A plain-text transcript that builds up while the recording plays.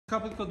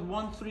Carpet called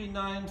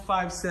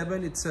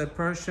 13957. It's a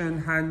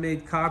Persian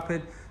handmade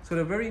carpet. It's got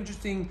a very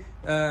interesting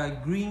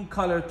green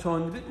color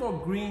tone, a bit more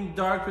green,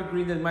 darker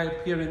green than might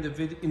appear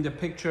in the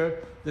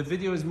picture. The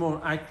video is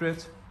more accurate.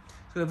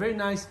 It's got a very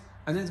nice,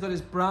 and then it's got this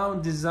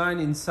brown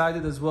design inside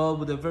it as well,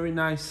 with a very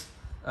nice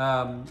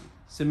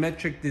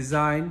symmetric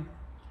design.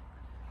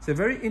 It's a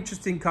very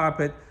interesting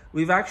carpet.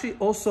 We've actually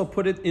also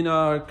put it in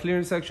our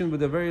clearance section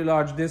with a very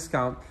large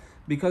discount,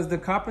 because the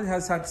carpet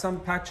has had some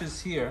patches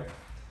here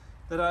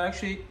that I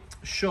actually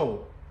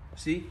show.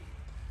 See,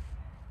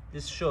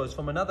 this shows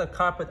from another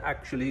carpet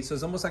actually, so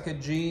it's almost like a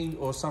jean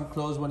or some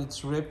clothes when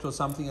it's ripped or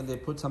something and they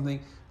put something.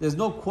 There's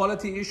no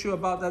quality issue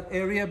about that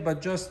area, but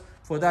just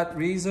for that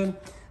reason.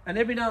 And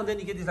every now and then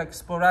you get these like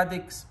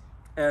sporadic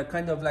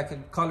kind of like a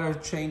color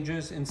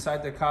changes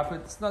inside the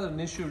carpet. It's not an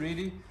issue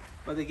really,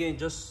 but again,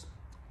 just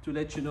to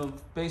let you know,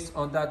 based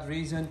on that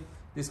reason,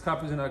 this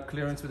carpet is in our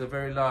clearance with a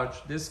very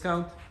large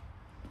discount.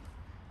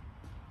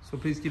 So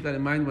please keep that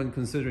in mind when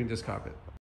considering this carpet.